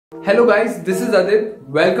Hello guys, this is Adit.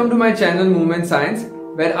 Welcome to my channel Movement Science,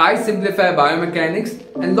 where I simplify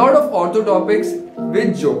biomechanics and lot of ortho topics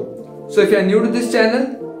with Joe. So if you are new to this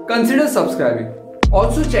channel, consider subscribing.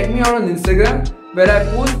 Also check me out on Instagram, where I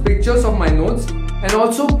post pictures of my notes and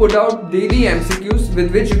also put out daily MCQs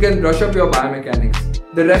with which you can brush up your biomechanics.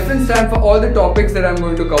 The reference time for all the topics that I'm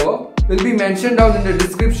going to cover will be mentioned down in the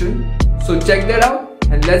description. So check that out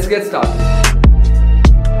and let's get started.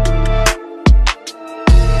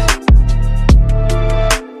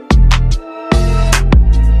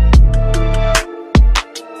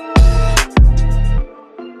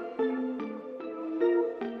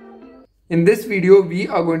 In this video, we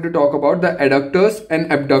are going to talk about the adductors and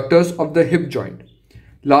abductors of the hip joint.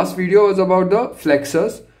 Last video was about the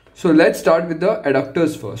flexors. So let's start with the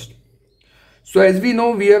adductors first. So as we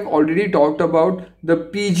know, we have already talked about the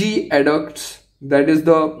PG adducts. That is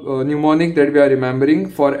the mnemonic that we are remembering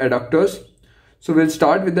for adductors. So we'll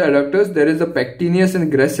start with the adductors. There is the pectineus and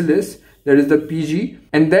gracillis. That is the PG.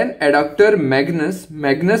 And then adductor magnus.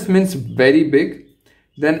 Magnus means very big.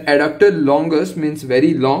 Then adductor longus means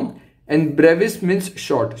very long. And brevis means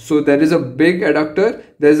short. So there is a big adductor,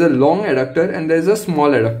 there is a long adductor, and there is a small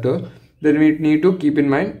adductor that we need to keep in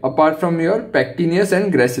mind apart from your pectineus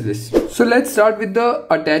and gracillis. So let's start with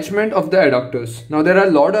the attachment of the adductors. Now there are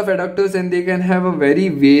a lot of adductors and they can have a very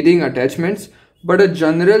varying attachments, but a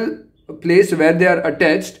general place where they are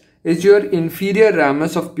attached is your inferior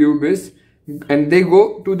ramus of pubis, and they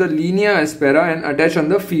go to the linea aspera and attach on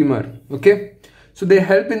the femur. Okay. So they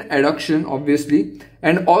help in adduction obviously,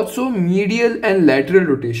 and also medial and lateral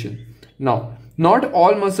rotation. Now, not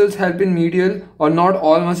all muscles help in medial or not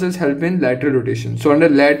all muscles help in lateral rotation. So under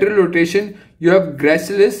lateral rotation, you have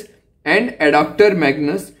gracillis and adductor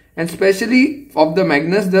magnus, and especially of the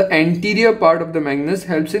magnus, the anterior part of the magnus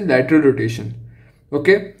helps in lateral rotation.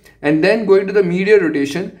 Okay, and then going to the medial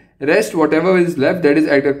rotation, rest whatever is left, that is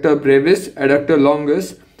adductor brevis, adductor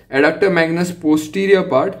longus, adductor magnus posterior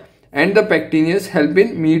part, and the pectineus help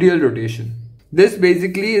in medial rotation. This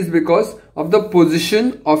basically is because of the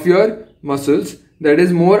position of your muscles. That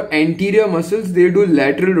is, more anterior muscles, they do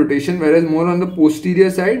lateral rotation, whereas more on the posterior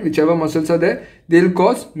side, whichever muscles are there, they'll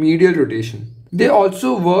cause medial rotation. They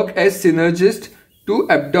also work as synergist to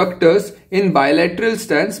abductors in bilateral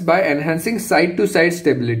stance by enhancing side-to-side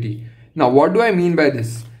stability. Now what do I mean by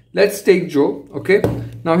this? Let's take Joe. Okay,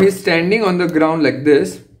 now he's standing on the ground like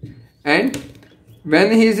this, and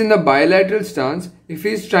when he is in the bilateral stance, if he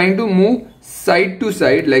is trying to move side to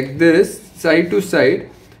side like this, side to side,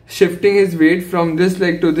 shifting his weight from this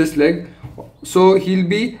leg to this leg, so he'll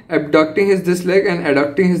be abducting his this leg and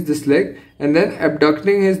adducting his this leg, and then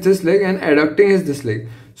abducting his this leg and adducting his this leg.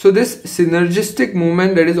 So this synergistic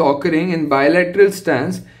movement that is occurring in bilateral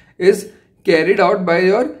stance is carried out by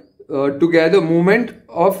your together movement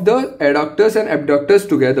of the adductors and abductors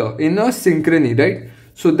together in a synchrony, right?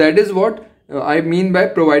 So that is what I mean by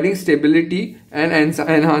providing stability and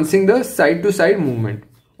enhancing the side-to-side movement.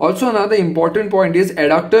 Also, another important point is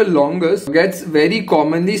adductor longus gets very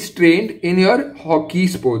commonly strained in your hockey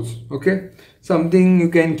sports. Okay, something you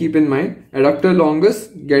can keep in mind. Adductor longus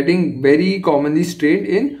getting very commonly strained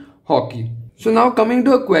in hockey. So now coming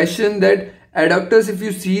to a question that adductors, if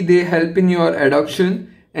you see, they help in your adduction,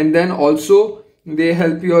 and then also they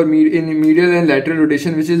help your in medial and lateral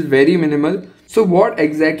rotation, which is very minimal. So what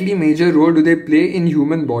exactly major role do they play in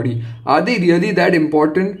human body? Are they really that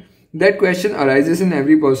important? That question arises in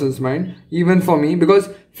every person's mind, even for me, because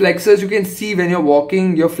flexors, you can see when you're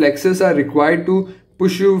walking, your flexors are required to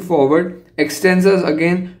push you forward. Extensors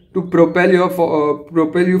again to propel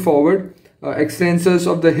you forward. Extensors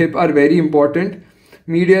of the hip are very important.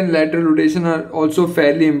 Medial and lateral rotation are also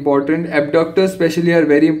fairly important. Abductors especially are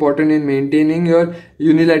very important in maintaining your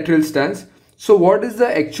unilateral stance. So what is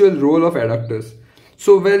the actual role of adductors?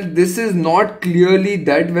 So well, this is not clearly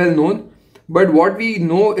that well known, but what we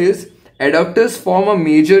know is adductors form a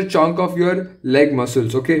major chunk of your leg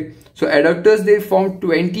muscles. Okay, so adductors, they form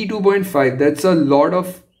 22.5. That's a lot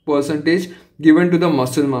of percentage given to the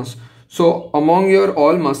muscle mass. So among your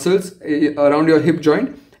all muscles around your hip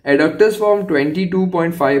joint, adductors form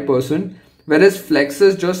 22.5%, whereas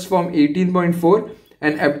flexors just form 18.4%.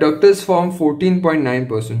 and abductors form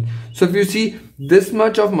 14.9%. So if you see, this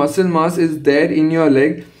much of muscle mass is there in your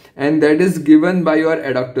leg, and that is given by your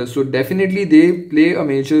adductors. So definitely they play a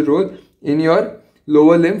major role in your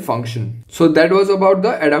lower limb function. So that was about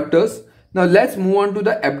the adductors. Now let's move on to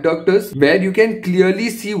the abductors, where you can clearly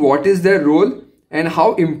see what is their role and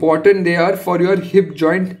how important they are for your hip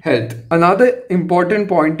joint health. Another important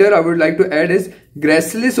pointer I would like to add is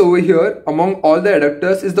gracillis over here among all the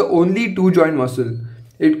adductors is the only two joint muscle.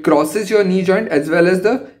 It crosses your knee joint as well as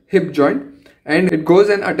the hip joint, and it goes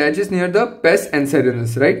and attaches near the pes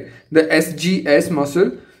anserinus, right? The SGS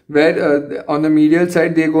muscle, where on the medial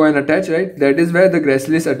side they go and attach, right? That is where the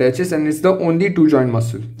gracillis attaches, and it's the only two joint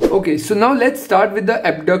muscle. Okay, so now let's start with the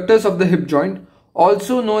abductors of the hip joint,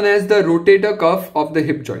 also known as the rotator cuff of the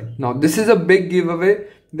hip joint. Now this is a big giveaway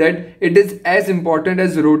that it is as important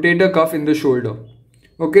as rotator cuff in the shoulder.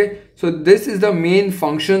 Okay, so this is the main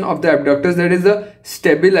function of the abductors, that is the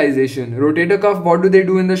stabilization. Rotator cuff, what do they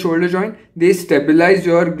do in the shoulder joint? They stabilize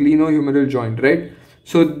your glenohumeral joint, right?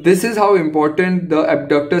 So this is how important the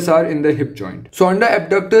abductors are in the hip joint. So under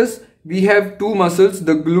abductors, we have two muscles,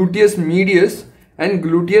 the gluteus medius and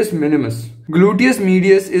gluteus minimus. Gluteus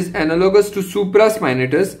medius is analogous to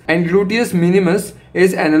supraspinatus and gluteus minimus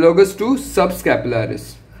is analogous to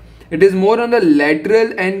subscapularis. It is more on the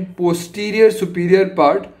lateral and posterior superior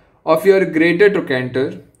part of your greater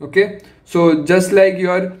trochanter. Okay, so just like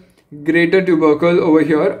your greater tubercle over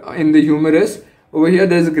here in the humerus, over here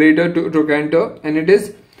there is greater trochanter, and it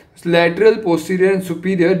is lateral, posterior and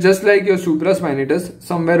superior, just like your supraspinatus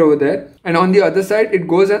somewhere over there. And on the other side, it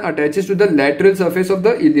goes and attaches to the lateral surface of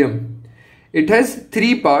the ilium. It has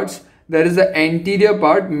three parts. There is the anterior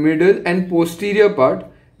part, middle and posterior part,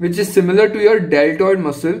 which is similar to your deltoid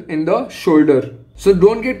muscle in the shoulder. So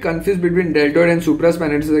don't get confused between deltoid and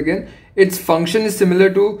supraspinatus again. Its function is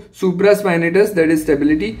similar to supraspinatus, that is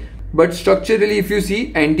stability. But structurally, if you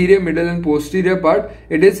see anterior, middle and posterior part,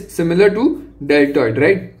 it is similar to deltoid,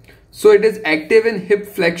 right? So it is active in hip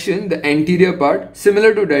flexion, the anterior part,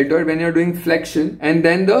 similar to deltoid when you are doing flexion. And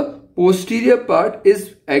then the posterior part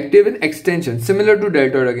is active in extension, similar to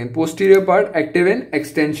deltoid again. Posterior part active in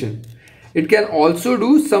extension. It can also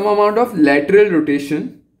do some amount of lateral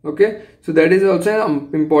rotation. Okay, so that is also an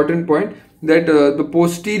important point, that the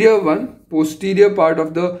posterior part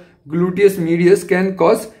of the gluteus medius can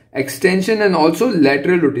cause extension and also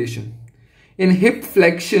lateral rotation. In hip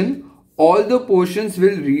flexion, all the portions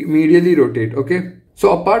will medially rotate. Okay,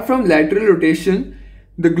 so apart from lateral rotation,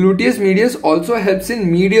 the gluteus medius also helps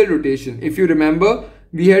in medial rotation. If you remember,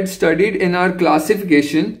 we had studied in our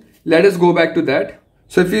classification. Let us go back to that.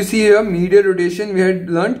 So if you see here, medial rotation, we had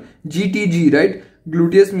learned GTG, right?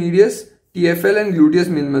 Gluteus medius, TFL and gluteus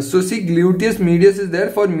minimus. So see, gluteus medius is there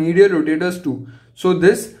for medial rotators too. So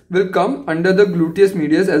this will come under the gluteus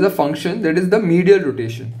medius as a function, that is the medial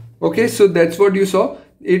rotation. Okay, so that's what you saw.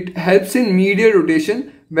 It helps in medial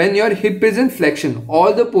rotation when your hip is in flexion.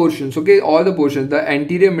 All the portions, okay, all the portions, the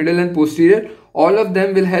anterior, middle and posterior, all of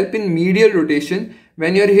them will help in medial rotation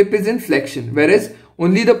when your hip is in flexion. Whereas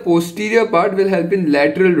only the posterior part will help in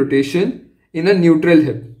lateral rotation in a neutral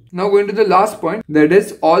hip. Now going to the last point, that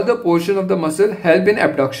is all the portion of the muscle help in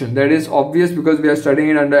abduction. That is obvious because we are studying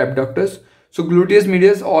it under abductors. So gluteus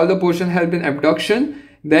medius, all the portion help in abduction.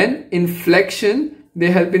 Then in flexion,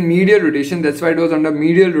 they help in medial rotation. That's why it was under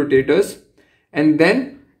medial rotators. And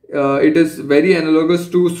then it is very analogous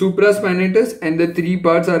to supraspinatus, and the three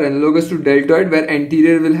parts are analogous to deltoid, where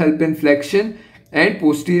anterior will help in flexion and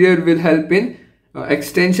posterior will help in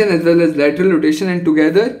extension as well as lateral rotation, and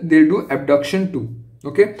together they'll do abduction too.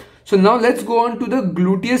 Okay, so now let's go on to the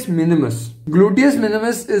gluteus minimus. Gluteus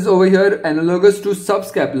minimus is over here analogous to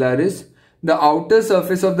subscapularis. The outer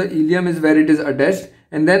surface of the ilium is where it is attached,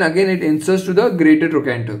 and then again it inserts to the greater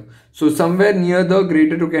trochanter. So somewhere near the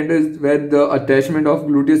greater trochanter is where the attachment of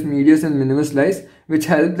gluteus medius and minimus lies, which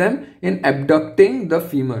help them in abducting the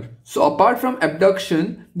femur. So apart from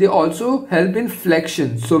abduction, they also help in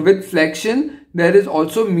flexion. So with flexion, there is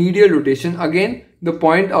also medial rotation. Again, the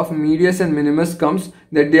point of medius and minimus comes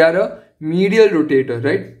that they are a medial rotator,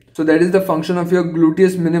 right? So that is the function of your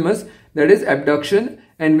gluteus minimus, that is abduction,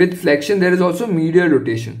 and with flexion there is also medial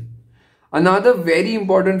rotation. Another very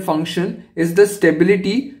important function is the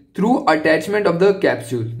stability through attachment of the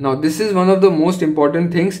capsule. Now this is one of the most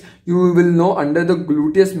important things you will know under the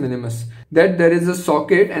gluteus minimus, that there is a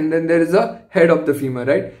socket and then there is a head of the femur,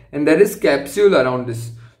 right? And there is capsule around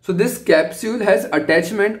this. So this capsule has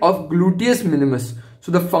attachment of gluteus minimus.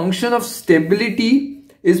 So the function of stability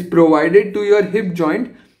is provided to your hip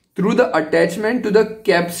joint through the attachment to the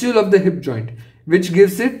capsule of the hip joint, which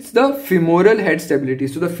gives it the femoral head stability.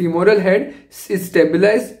 So the femoral head is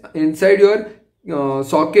stabilized inside your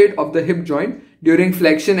socket of the hip joint during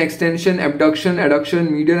flexion, extension, abduction, adduction,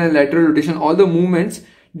 medial and lateral rotation, all the movements.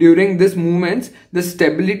 During these movements, the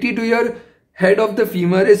stability to your head of the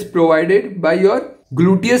femur is provided by your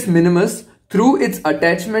gluteus minimus through its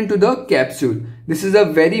attachment to the capsule. This is a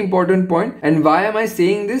very important point. And why am I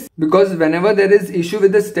saying this? Because whenever there is issue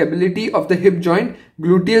with the stability of the hip joint,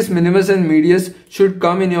 gluteus minimus and medius should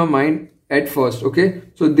come in your mind at first. Okay,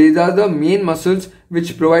 so these are the main muscles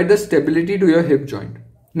which provide the stability to your hip joint.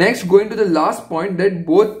 Next, going to the last point, that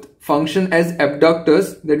both function as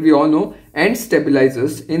abductors, that we all know, and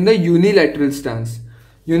stabilizers in the unilateral stance.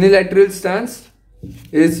 Unilateral stance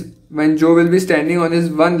is when Joe will be standing on his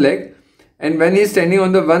one leg, and when he is standing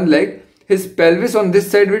on the one leg, his pelvis on this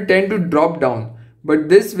side will tend to drop down, but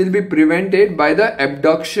this will be prevented by the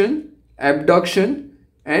abduction,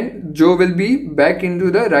 and Joe will be back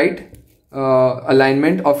into the right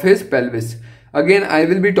alignment of his pelvis. Again, I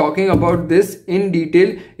will be talking about this in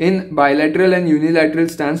detail in bilateral and unilateral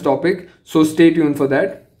stance topic, so stay tuned for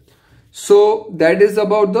that. So that is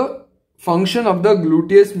about the function of the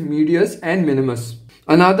gluteus medius and minimus.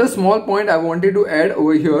 Another small point I wanted to add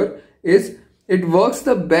over here is it works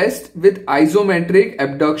the best with isometric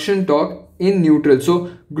abduction torque in neutral.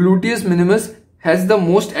 So gluteus minimus has the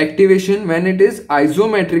most activation when it is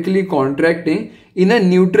isometrically contracting in a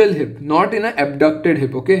neutral hip, not in an abducted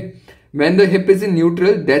hip, okay? When the hip is in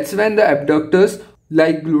neutral, that's when the abductors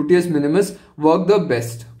like gluteus minimus work the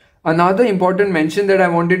best. Another important mention that I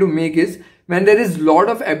wanted to make is when there is lot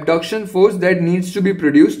of abduction force that needs to be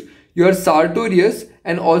produced, your sartorius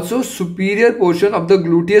and also superior portion of the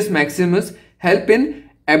gluteus maximus help in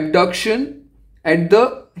abduction at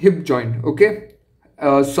the hip joint, okay?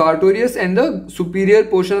 Sartorius and the superior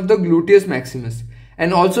portion of the gluteus maximus,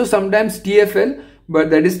 and also sometimes TFL, but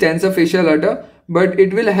that is tensor fasciae lata, but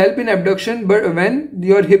it will help in abduction but when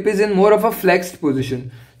your hip is in more of a flexed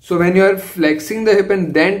position. So when you are flexing the hip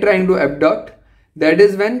and then trying to abduct, that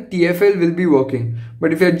is when TFL will be working.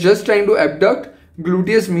 But if you are just trying to abduct,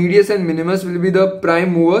 gluteus medius and minimus will be the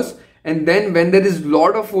prime movers, and then when there is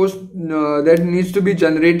lot of force that needs to be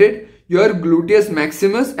generated, your gluteus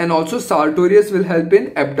maximus and also sartorius will help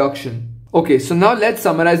in abduction. Okay, so now let's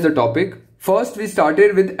summarize the topic. First, we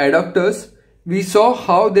started with adductors. We saw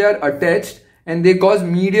how they are attached and they cause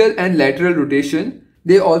medial and lateral rotation.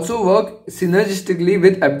 They also work synergistically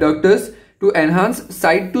with abductors to enhance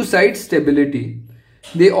side-to-side stability.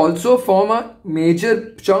 They also form a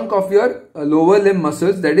major chunk of your lower limb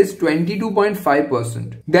muscles, that is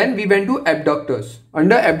 22.5%. Then we went to abductors.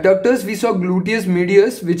 Under abductors, we saw gluteus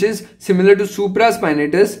medius, which is similar to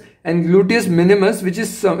supraspinatus, and gluteus minimus, which is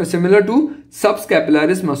similar to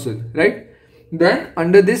subscapularis muscle, right? Then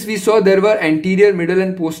under this, we saw there were anterior, middle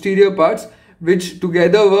and posterior parts, which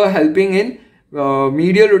together were helping in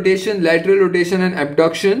medial rotation, lateral rotation and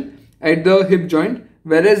abduction at the hip joint,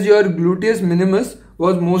 whereas your gluteus minimus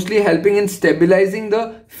was mostly helping in stabilizing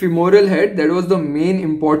the femoral head. That was the main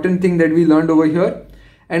important thing that we learned over here.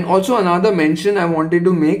 And also another mention I wanted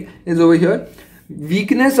to make is over here,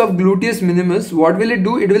 weakness of gluteus minimus, what will it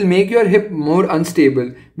do? It will make your hip more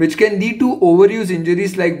unstable, which can lead to overuse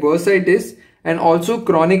injuries like bursitis and also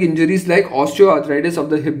chronic injuries like osteoarthritis of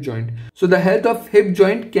the hip joint. So the health of hip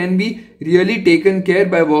joint can be really taken care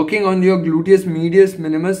by working on your gluteus medius,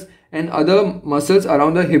 minimus and other muscles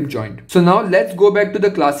around the hip joint. So now let's go back to the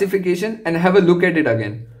classification and have a look at it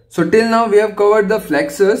again. So till now we have covered the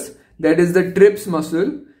flexors, that is the trips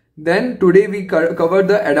muscle. Then today we covered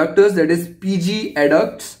the adductors, that is PG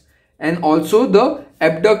adducts, and also the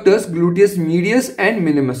abductors gluteus medius and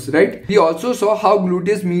minimus, right? We also saw how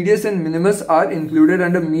gluteus medius and minimus are included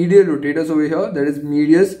under medial rotators over here, that is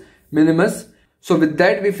medius, minimus. So with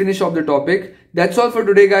that we finish off the topic. That's all for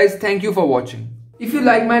today guys. Thank you for watching. If you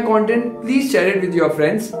like my content, please share it with your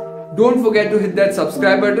friends. Don't forget to hit that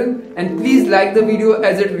subscribe button and please like the video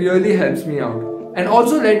as it really helps me out. And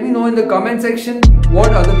also let me know in the comment section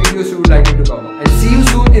what other videos you would like me to cover. And see you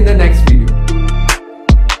soon in the next video.